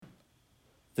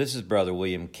This is Brother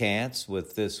William Kantz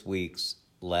with this week's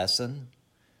lesson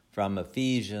from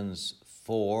Ephesians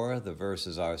 4. The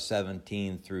verses are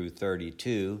 17 through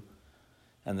 32.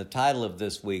 And the title of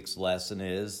this week's lesson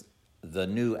is The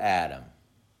New Adam.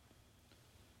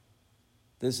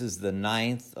 This is the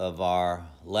 9th of our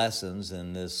lessons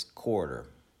in this quarter.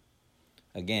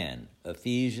 Again,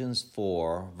 Ephesians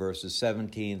 4, verses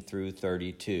 17 through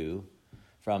 32.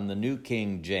 From the New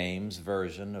King James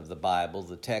Version of the Bible,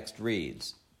 the text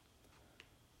reads,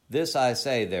 "This I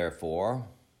say, therefore,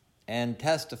 and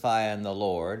testify in the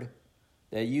Lord,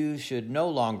 that you should no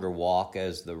longer walk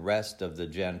as the rest of the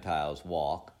Gentiles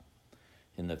walk,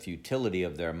 in the futility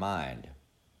of their mind,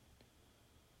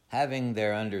 having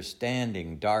their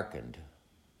understanding darkened,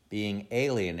 being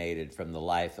alienated from the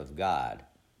life of God,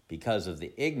 because of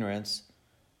the ignorance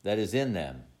that is in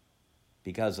them,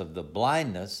 because of the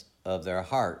blindness of their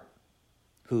heart,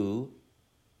 who,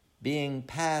 being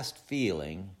past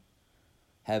feeling,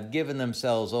 have given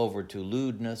themselves over to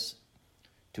lewdness,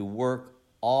 to work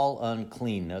all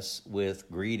uncleanness with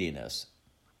greediness.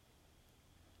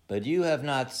 But you have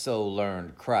not so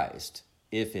learned Christ,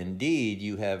 if indeed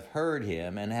you have heard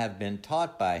him and have been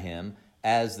taught by him,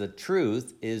 as the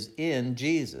truth is in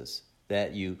Jesus,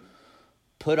 that you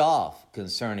put off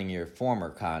concerning your former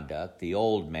conduct the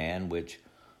old man which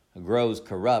grows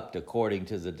corrupt according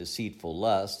to the deceitful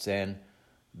lusts, and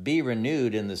be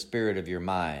renewed in the spirit of your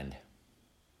mind,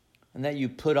 and that you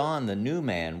put on the new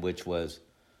man which was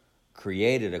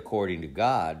created according to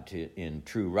God in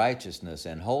true righteousness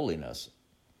and holiness.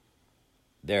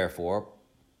 Therefore,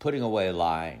 putting away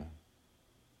lying,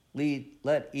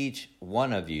 let each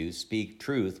one of you speak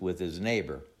truth with his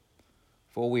neighbor,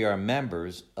 for we are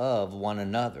members of one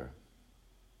another.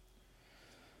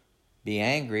 Be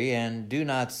angry and do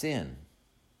not sin.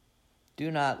 Do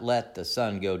not let the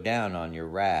sun go down on your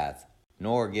wrath,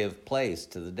 nor give place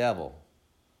to the devil.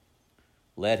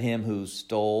 Let him who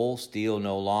stole steal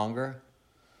no longer,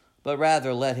 but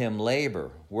rather let him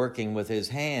labor, working with his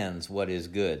hands what is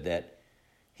good, that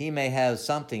he may have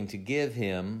something to give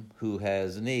him who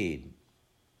has need.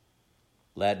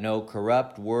 Let no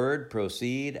corrupt word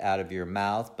proceed out of your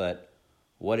mouth, but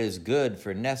what is good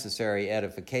for necessary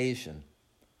edification,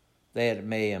 that it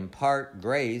may impart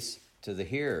grace to the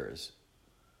hearers.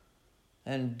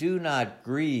 And do not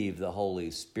grieve the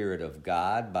Holy Spirit of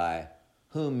God, by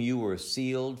whom you were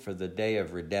sealed for the day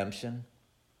of redemption.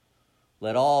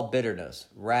 Let all bitterness,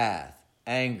 wrath,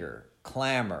 anger,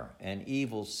 clamor, and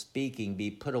evil speaking be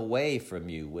put away from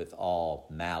you with all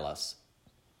malice.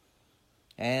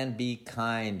 And be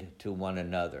kind to one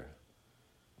another,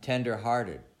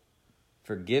 tender-hearted,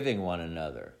 forgiving one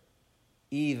another,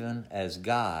 even as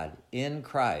God in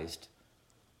Christ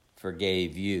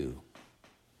forgave you."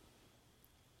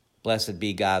 Blessed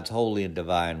be God's holy and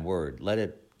divine word. Let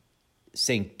it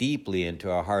sink deeply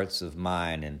into our hearts of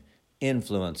mind and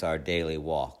influence our daily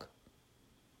walk.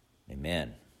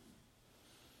 Amen.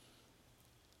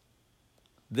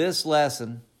 This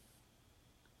lesson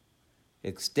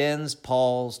extends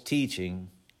Paul's teaching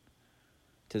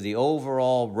to the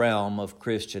overall realm of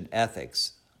Christian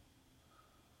ethics.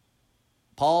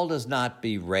 Paul does not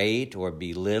berate or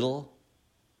belittle.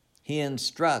 He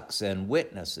instructs and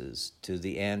witnesses to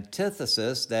the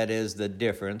antithesis, that is, the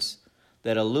difference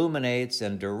that illuminates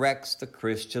and directs the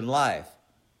Christian life.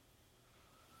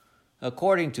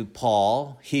 According to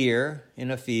Paul, here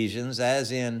in Ephesians,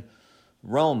 as in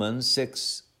Romans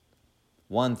 6,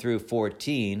 1 through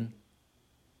 14,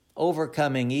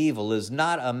 overcoming evil is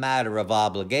not a matter of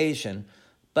obligation,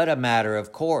 but a matter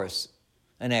of course,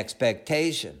 an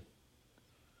expectation.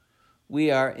 We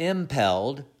are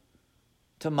impelled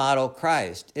to model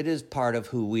Christ. It is part of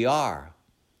who we are.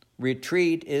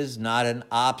 Retreat is not an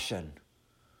option.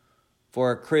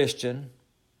 For a Christian,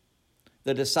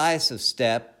 the decisive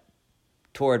step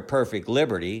toward perfect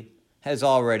liberty has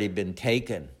already been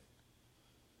taken.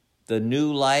 The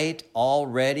new light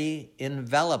already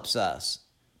envelops us.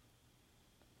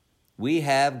 We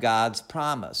have God's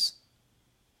promise.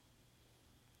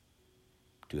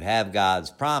 To have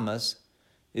God's promise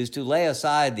is to lay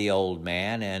aside the old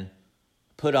man and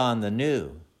put on the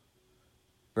new.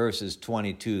 Verses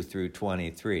 22 through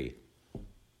 23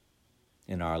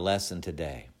 in our lesson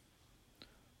today.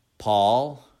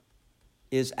 Paul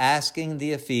is asking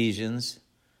the Ephesians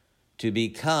to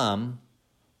become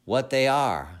what they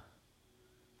are,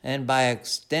 and by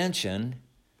extension,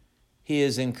 he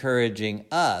is encouraging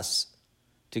us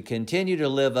to continue to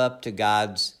live up to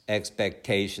God's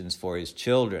expectations for his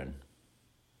children.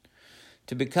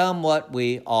 To become what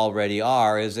we already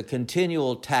are is a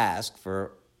continual task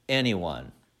for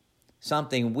anyone,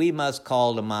 something we must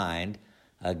call to mind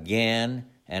again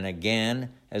and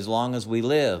again as long as we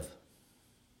live.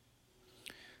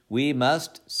 We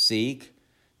must seek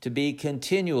to be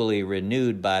continually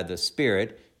renewed by the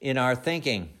Spirit in our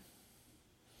thinking.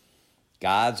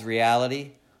 God's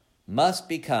reality must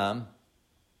become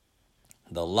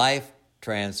the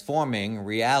life-transforming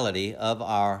reality of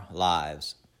our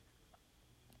lives.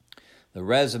 The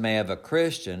resume of a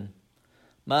Christian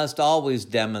must always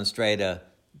demonstrate a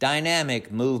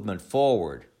dynamic movement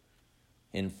forward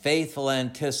in faithful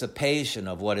anticipation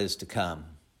of what is to come.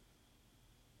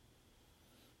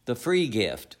 The free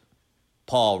gift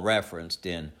Paul referenced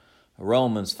in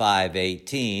Romans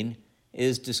 5:18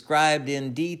 is described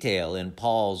in detail in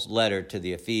Paul's letter to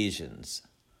the Ephesians.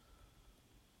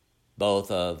 Both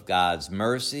of God's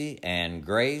mercy and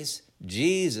grace,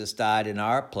 Jesus died in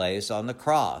our place on the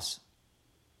cross.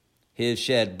 His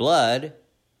shed blood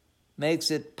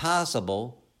makes it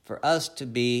possible for us to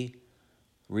be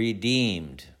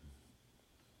redeemed.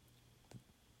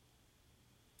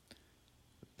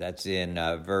 That's in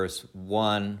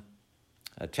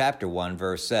chapter 1,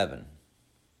 verse 7.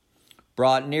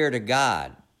 Brought near to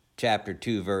God, chapter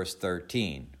 2, verse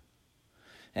 13.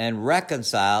 And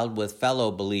reconciled with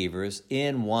fellow believers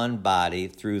in one body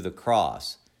through the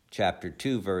cross, chapter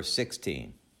 2, verse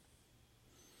 16.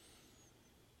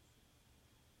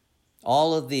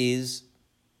 All of these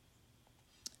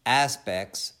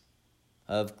aspects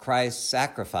of Christ's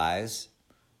sacrifice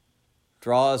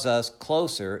draws us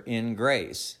closer in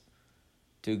grace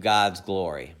to God's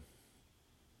glory.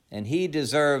 And he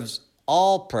deserves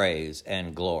all praise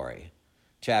and glory,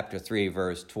 chapter 3,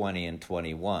 verse 20 and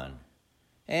 21.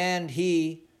 And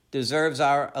he deserves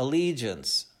our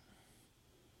allegiance,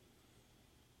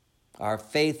 our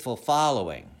faithful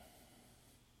following.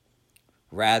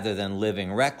 Rather than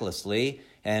living recklessly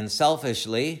and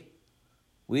selfishly,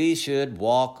 we should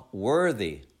walk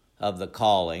worthy of the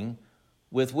calling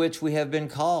with which we have been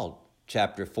called,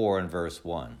 chapter 4 and verse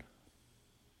 1.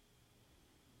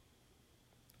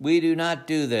 We do not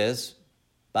do this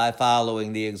by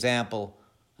following the example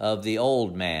of the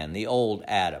old man, the old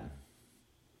Adam.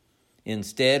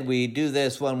 Instead, we do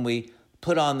this when we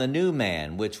put on the new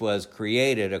man, which was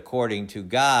created according to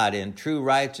God in true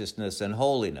righteousness and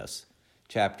holiness,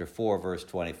 chapter 4, verse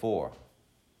 24.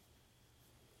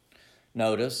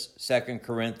 Notice 2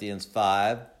 Corinthians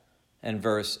 5 and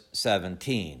verse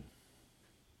 17.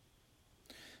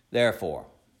 Therefore,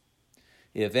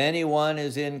 if anyone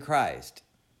is in Christ,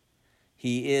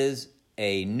 he is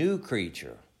a new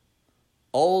creature.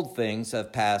 Old things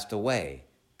have passed away.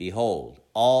 Behold,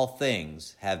 all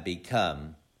things have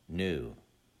become new.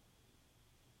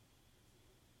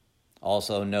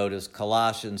 Also notice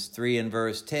Colossians 3 and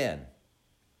verse 10.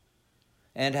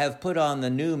 And have put on the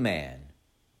new man,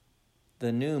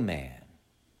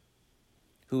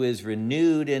 who is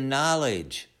renewed in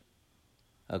knowledge,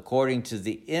 according to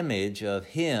the image of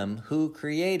him who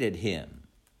created him.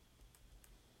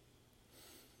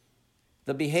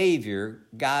 The behavior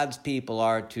God's people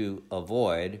are to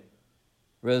avoid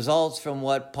results from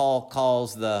what Paul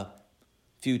calls the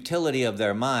futility of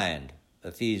their mind,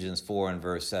 Ephesians 4 and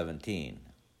verse 17.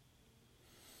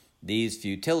 These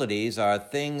futilities are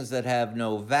things that have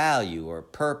no value or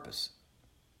purpose.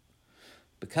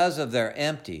 Because of their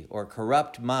empty or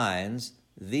corrupt minds,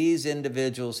 these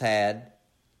individuals had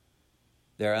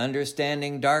their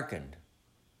understanding darkened,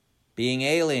 being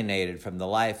alienated from the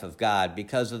life of God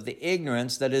because of the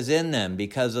ignorance that is in them,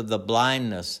 because of the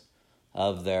blindness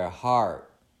of their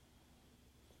heart,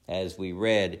 as we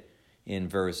read in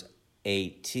verse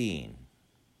 18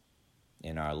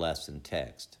 in our lesson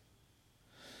text.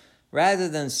 Rather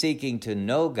than seeking to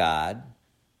know God,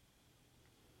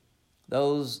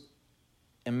 those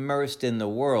immersed in the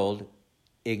world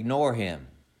ignore him.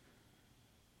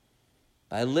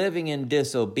 By living in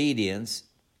disobedience,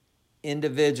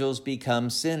 individuals become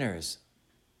sinners.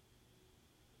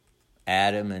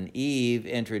 Adam and Eve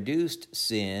introduced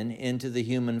sin into the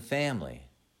human family.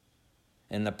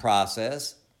 In the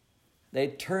process, they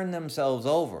turned themselves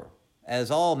over, as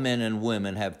all men and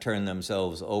women have turned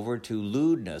themselves over, to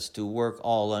lewdness, to work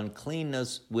all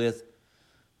uncleanness with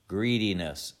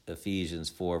greediness, Ephesians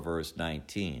 4, verse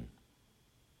 19.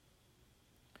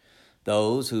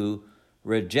 Those who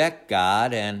reject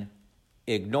God and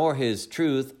ignore his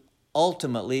truth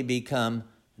ultimately become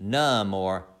numb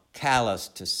or callous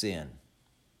to sin.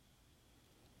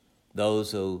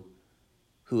 Those who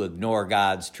ignore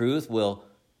God's truth will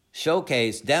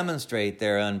demonstrate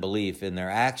their unbelief in their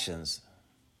actions.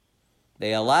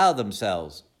 They allow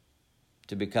themselves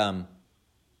to become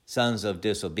sons of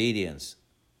disobedience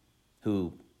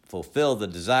who fulfill the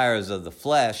desires of the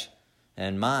flesh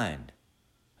and mind,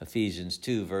 Ephesians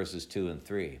 2, verses 2 and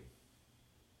 3.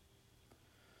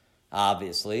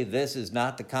 Obviously, this is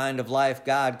not the kind of life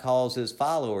God calls his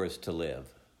followers to live.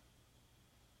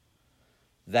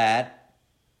 That,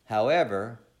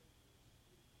 however,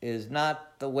 is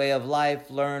not the way of life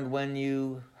learned when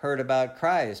you heard about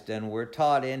Christ and were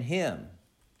taught in him,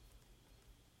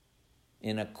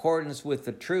 in accordance with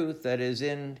the truth that is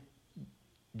in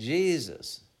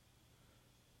Jesus.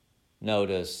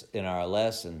 Notice in our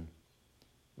lesson,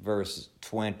 verse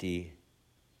 20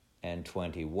 and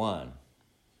 21.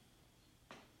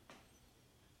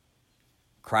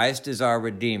 Christ is our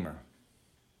Redeemer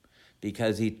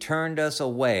because he turned us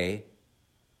away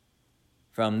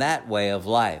from that way of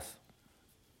life,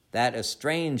 that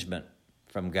estrangement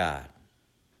from God.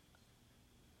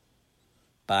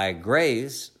 By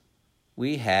grace,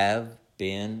 we have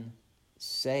been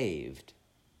saved.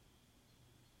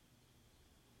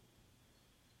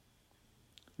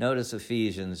 Notice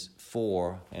Ephesians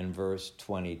 4 and verse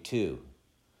 22.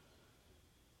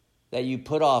 That you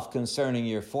put off concerning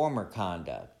your former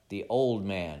conduct, the old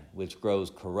man which grows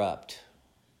corrupt.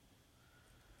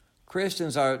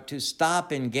 Christians are to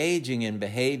stop engaging in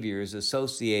behaviors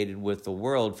associated with the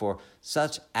world, for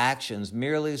such actions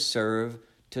merely serve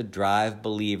to drive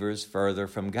believers further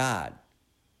from God.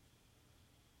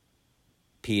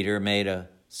 Peter made a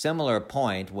similar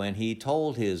point when he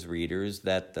told his readers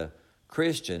that the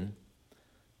Christian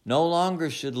no longer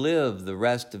should live the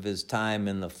rest of his time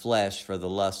in the flesh for the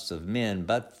lusts of men,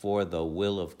 but for the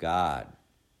will of God.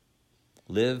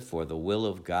 Live for the will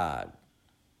of God.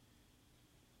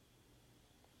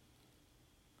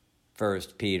 1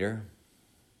 Peter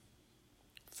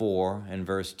 4 and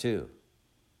verse 2.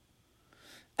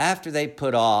 After they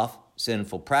put off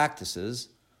sinful practices,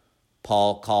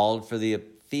 Paul called for the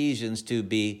Ephesians to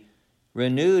be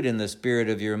renewed in the spirit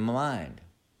of your mind.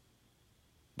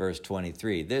 Verse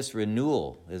 23, this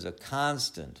renewal is a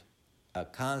constant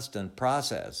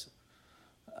process,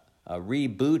 a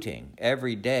rebooting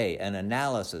every day, an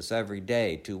analysis every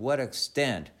day. To what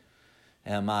extent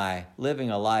am I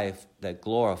living a life that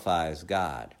glorifies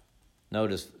God?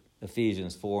 Notice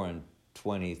Ephesians 4 and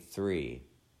 23.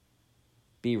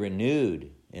 Be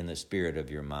renewed in the spirit of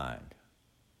your mind.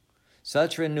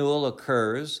 Such renewal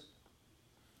occurs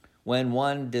when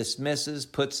one dismisses,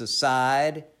 puts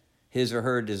aside his or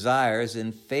her desires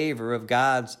in favor of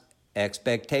God's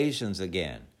expectations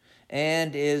again,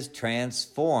 and is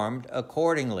transformed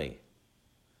accordingly.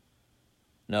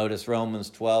 Notice Romans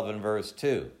 12 and verse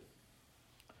 2.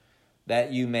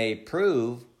 That you may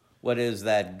prove what is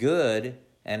that good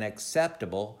and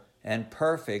acceptable and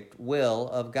perfect will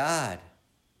of God.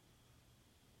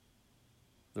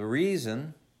 The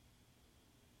reason,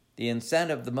 the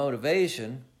incentive, the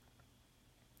motivation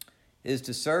is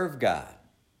to serve God,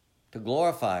 to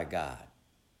glorify God.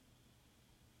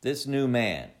 This new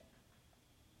man,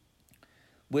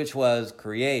 which was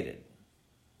created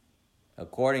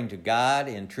according to God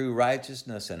in true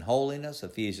righteousness and holiness,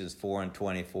 Ephesians 4 and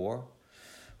 24,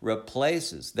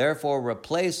 replaces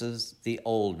the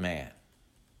old man.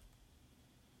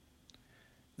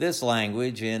 This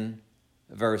language in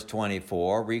verse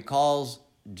 24 recalls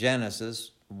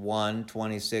Genesis 1,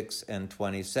 26 and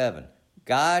 27.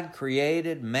 God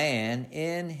created man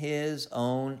in his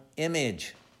own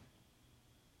image.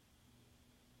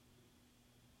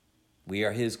 We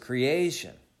are his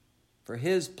creation for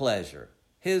his pleasure,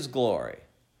 his glory.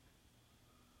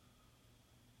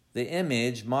 The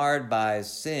image marred by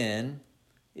sin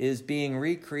is being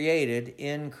recreated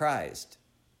in Christ.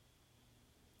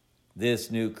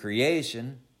 This new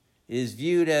creation is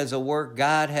viewed as a work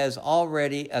God has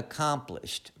already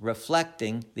accomplished,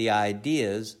 reflecting the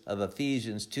ideas of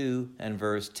Ephesians 2 and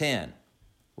verse 10,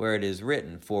 where it is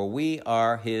written, for we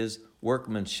are his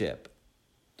workmanship,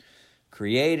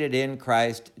 created in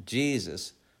Christ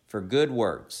Jesus for good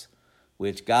works,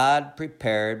 which God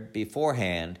prepared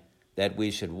beforehand that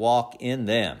we should walk in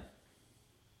them.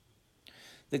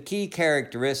 The key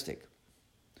characteristic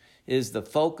is the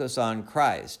focus on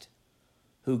Christ,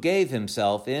 who gave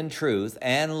himself in truth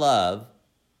and love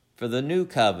for the new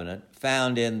covenant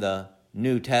found in the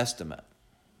New Testament.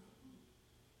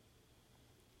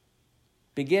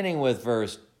 Beginning with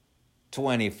verse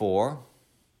 24,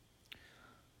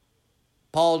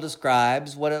 Paul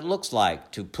describes what it looks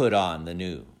like to put on the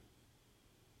new.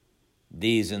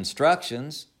 These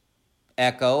instructions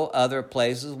echo other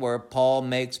places where Paul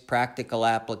makes practical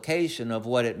application of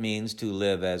what it means to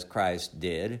live as Christ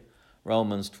did.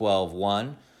 Romans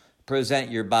 12:1,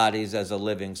 present your bodies as a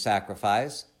living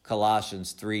sacrifice.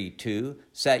 Colossians 3:2,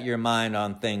 set your mind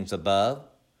on things above.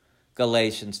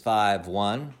 Galatians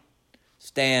 5:1,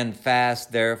 stand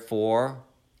fast therefore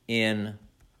in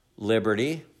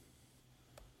liberty.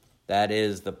 That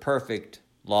is the perfect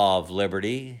law of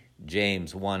liberty,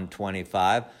 James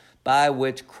 1:25, by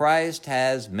which Christ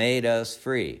has made us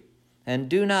free. And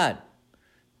do not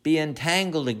be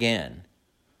entangled again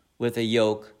with a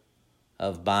yoke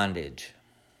of bondage.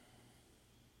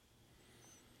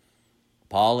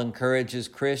 Paul encourages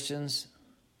Christians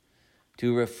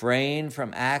to refrain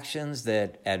from actions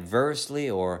that adversely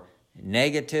or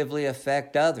negatively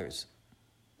affect others.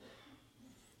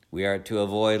 We are to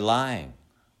avoid lying,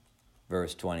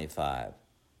 verse 25.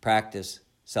 Practice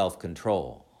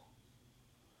self-control.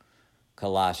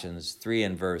 Colossians 3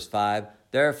 and verse 5.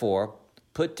 Therefore,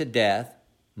 put to death,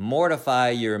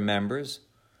 mortify your members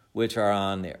which are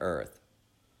on the earth.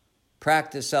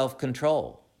 Practice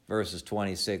self-control, verses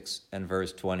 26 and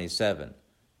verse 27.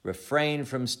 Refrain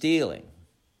from stealing,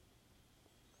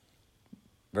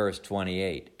 verse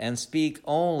 28. And speak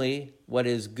only what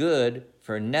is good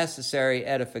for necessary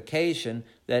edification,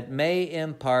 that may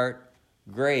impart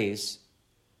grace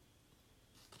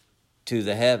to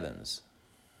the heavens,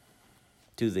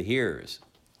 to the hearers,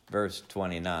 verse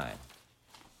 29.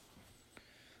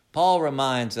 Paul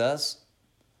reminds us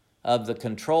of the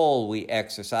control we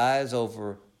exercise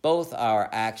over both our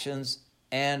actions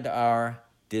and our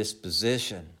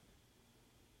disposition.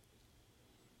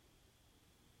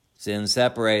 Sin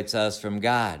separates us from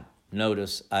God.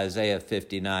 Notice Isaiah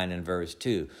 59 and verse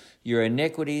 2. Your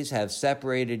iniquities have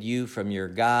separated you from your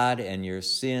God, and your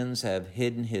sins have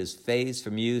hidden his face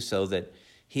from you so that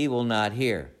he will not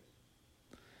hear.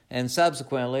 And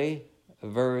subsequently,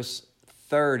 verse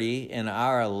 30 in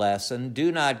our lesson,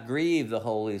 do not grieve the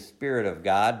Holy Spirit of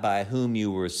God, by whom you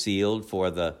were sealed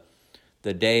for the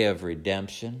day of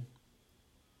redemption.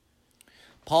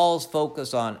 Paul's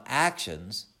focus on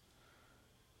actions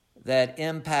that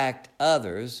impact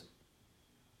others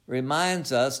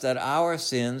reminds us that our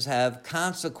sins have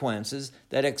consequences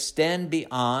that extend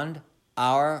beyond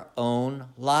our own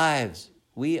lives.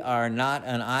 We are not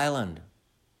an island.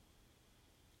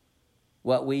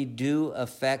 What we do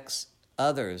affects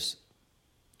others.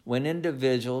 When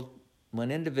individuals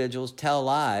tell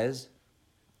lies,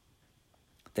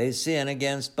 they sin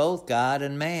against both God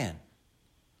and man.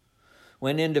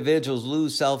 When individuals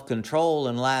lose self-control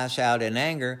and lash out in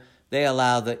anger, they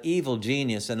allow the evil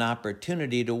genius an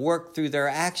opportunity to work through their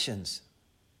actions.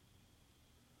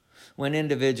 When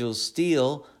individuals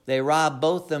steal, they rob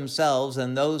both themselves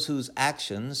and those whose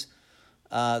actions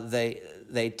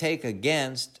they take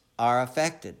against are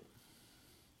affected.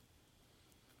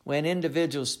 When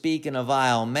individuals speak in a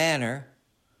vile manner,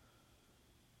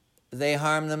 they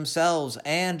harm themselves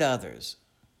and others.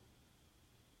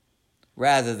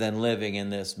 Rather than living in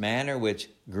this manner, which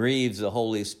grieves the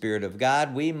Holy Spirit of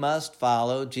God, we must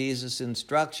follow Jesus'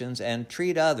 instructions and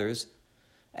treat others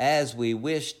as we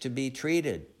wish to be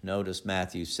treated. Notice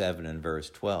Matthew 7 and verse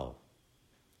 12.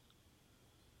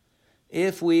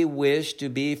 If we wish to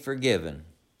be forgiven,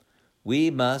 we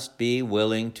must be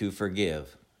willing to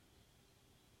forgive.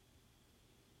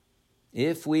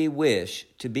 If we wish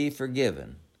to be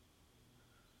forgiven,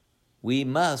 we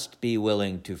must be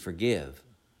willing to forgive.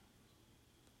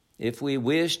 If we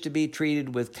wish to be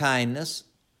treated with kindness,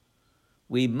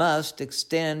 we must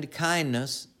extend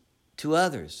kindness to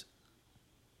others.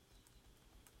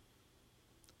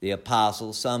 The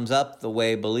apostle sums up the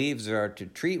way believers are to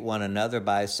treat one another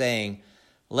by saying,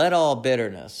 let all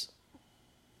bitterness,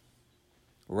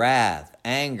 wrath,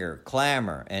 anger,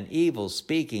 clamor, and evil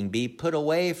speaking be put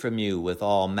away from you with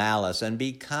all malice, and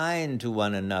be kind to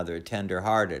one another,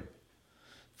 tender-hearted,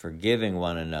 forgiving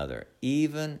one another,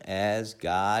 even as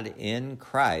God in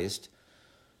Christ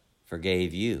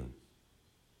forgave you.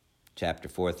 Chapter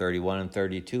 4, 31 and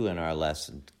 32 in our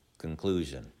lesson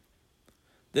conclusion.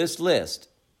 This list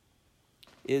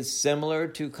is similar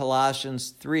to Colossians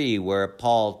 3, where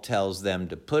Paul tells them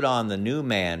to put on the new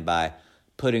man by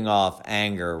putting off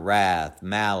anger, wrath,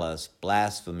 malice,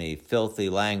 blasphemy, filthy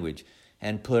language,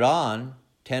 and put on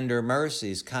tender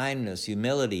mercies, kindness,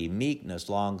 humility, meekness,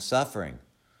 long-suffering.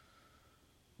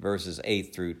 Verses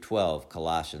 8 through 12,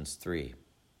 Colossians 3.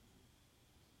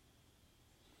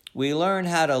 We learn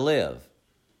how to live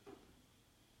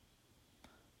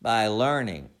by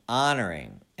learning,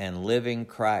 honoring, and living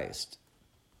Christ.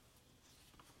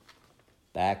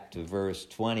 Back to verse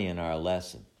 20 in our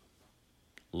lesson.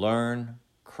 Learn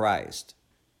Christ.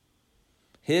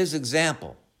 His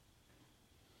example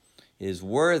is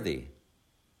worthy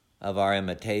of our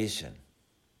imitation.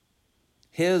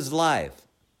 His life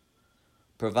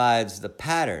provides the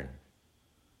pattern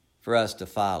for us to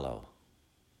follow.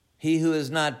 He who is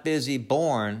not busy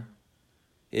born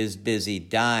is busy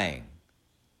dying.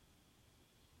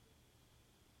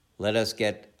 Let us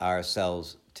get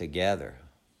ourselves together.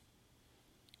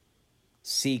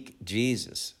 Seek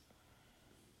Jesus.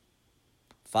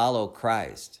 Follow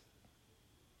Christ.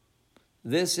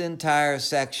 This entire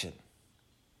section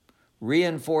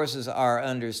reinforces our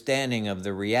understanding of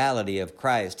the reality of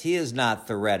Christ. He is not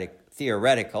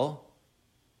theoretical.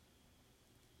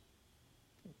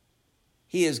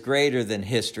 He is greater than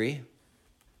history.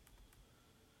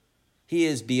 He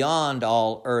is beyond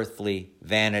all earthly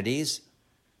vanities.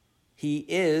 He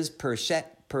is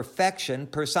perfection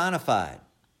personified.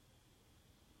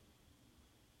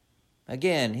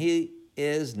 Again, he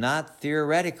is not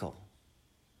theoretical.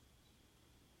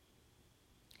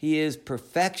 He is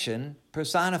perfection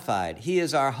personified. He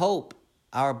is our hope,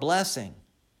 our blessing,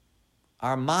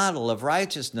 our model of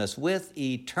righteousness with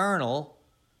eternal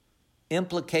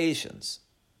implications.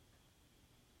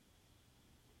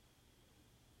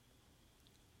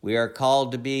 We are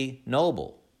called to be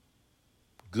noble,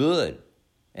 good,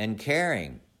 and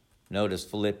caring. Notice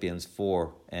Philippians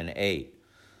 4 and 8.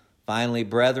 Finally,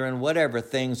 brethren, whatever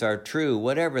things are true,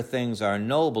 whatever things are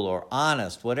noble or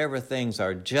honest, whatever things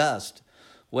are just,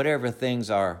 whatever things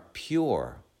are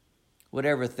pure,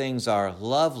 whatever things are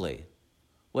lovely,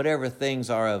 whatever things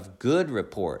are of good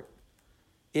report,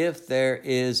 if there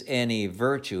is any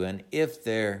virtue and if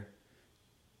there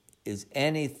is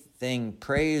anything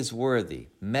praiseworthy,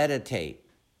 meditate,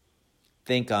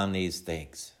 think on these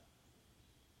things.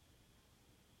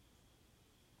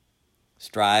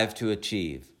 Strive to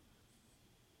achieve.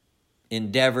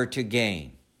 Endeavor to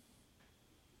gain.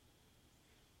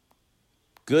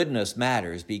 Goodness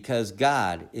matters because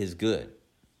God is good.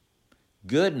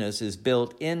 Goodness is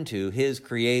built into His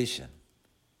creation.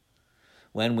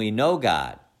 When we know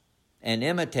God and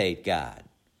imitate God,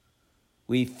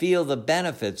 we feel the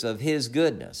benefits of His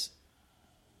goodness.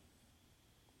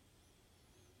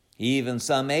 Even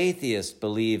some atheists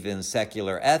believe in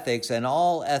secular ethics, and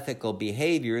all ethical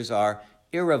behaviors are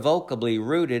irrevocably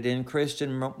rooted in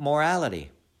Christian morality.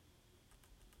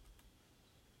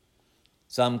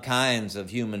 Some kinds of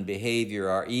human behavior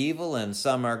are evil and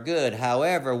some are good.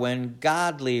 However, when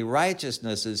godly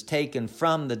righteousness is taken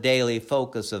from the daily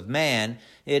focus of man,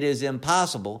 it is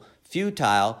impossible,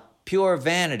 futile, pure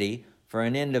vanity for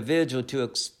an individual to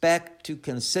expect to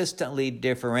consistently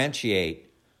differentiate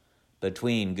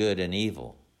between good and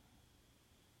evil.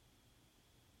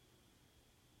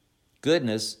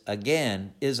 Goodness,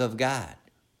 again, is of God.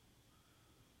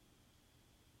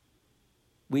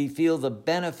 We feel the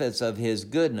benefits of His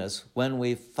goodness when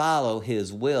we follow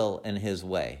His will and His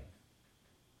way.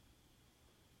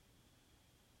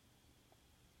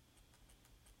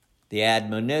 The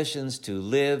admonitions to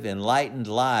live enlightened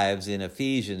lives in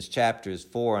Ephesians chapters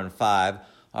 4 and 5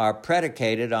 are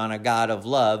predicated on a God of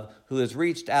love who has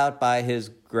reached out by His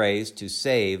grace to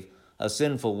save a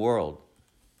sinful world.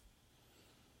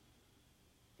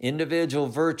 Individual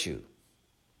virtue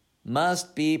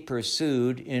must be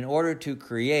pursued in order to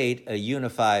create a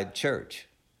unified church.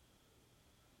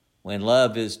 When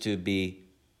love is to be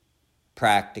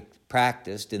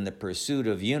practiced in the pursuit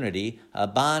of unity, a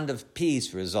bond of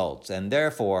peace results, and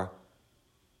therefore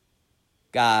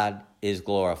God is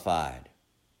glorified.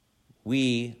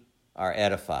 We are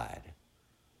edified.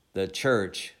 The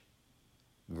church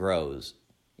grows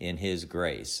in His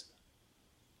grace.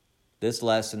 This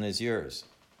lesson is yours.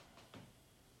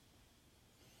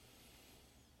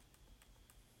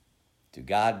 To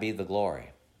God be the glory.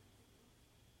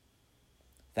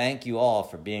 Thank you all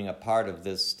for being a part of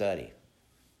this study.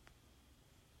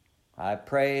 I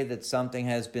pray that something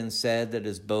has been said that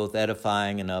is both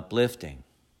edifying and uplifting.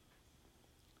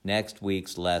 Next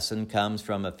week's lesson comes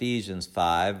from Ephesians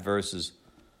 5, verses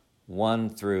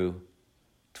 1 through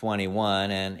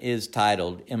 21, and is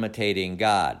titled, Imitating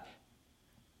God.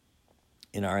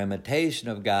 In our imitation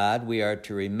of God, we are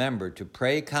to remember to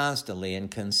pray constantly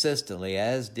and consistently,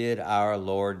 as did our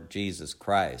Lord Jesus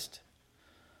Christ.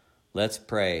 Let's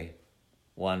pray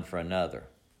one for another.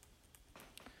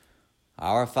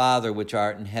 Our Father, which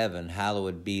art in heaven,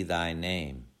 hallowed be thy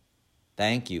name.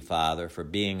 Thank you, Father, for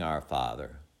being our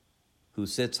Father, who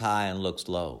sits high and looks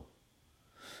low.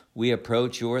 We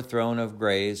approach your throne of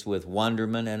grace with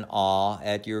wonderment and awe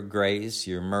at your grace,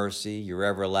 your mercy, your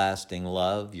everlasting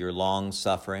love, your long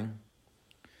suffering.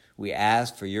 We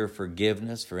ask for your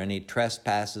forgiveness for any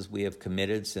trespasses we have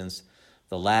committed since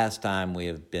the last time we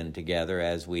have been together,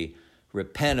 as we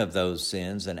repent of those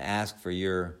sins and ask for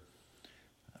your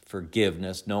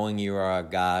forgiveness, knowing you are a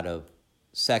God of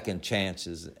second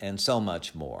chances and so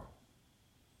much more.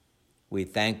 We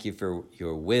thank you for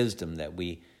your wisdom that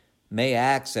we may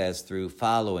access through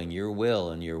following your will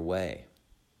and your way.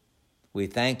 We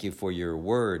thank you for your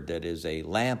word that is a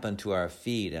lamp unto our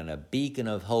feet and a beacon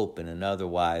of hope in an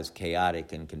otherwise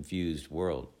chaotic and confused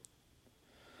world.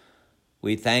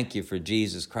 We thank you for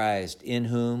Jesus Christ, in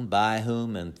whom, by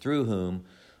whom, and through whom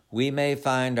we may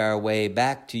find our way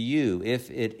back to you if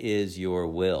it is your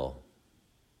will.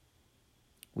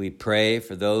 We pray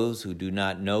for those who do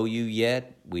not know you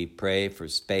yet. We pray for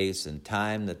space and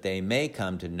time that they may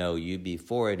come to know you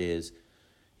before it is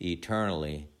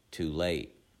eternally too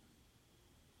late.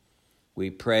 We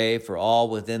pray for all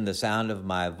within the sound of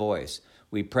my voice.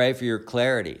 We pray for your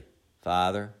clarity,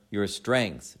 Father, your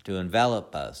strength to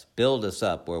envelop us, build us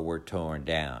up where we're torn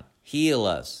down, heal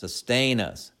us, sustain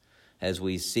us as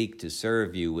we seek to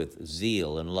serve you with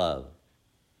zeal and love.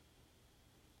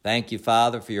 Thank you,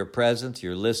 Father, for your presence,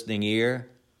 your listening ear,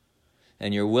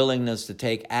 and your willingness to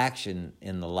take action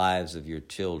in the lives of your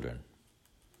children.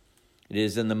 It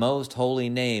is in the most holy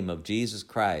name of Jesus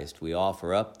Christ we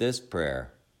offer up this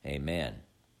prayer. Amen.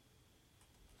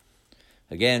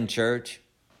 Again, church,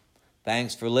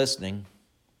 thanks for listening.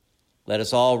 Let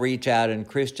us all reach out in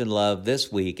Christian love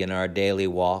this week in our daily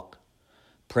walk.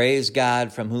 Praise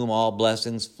God from whom all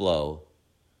blessings flow.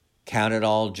 Count it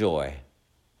all joy.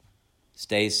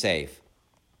 Stay safe.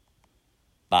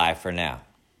 Bye for now.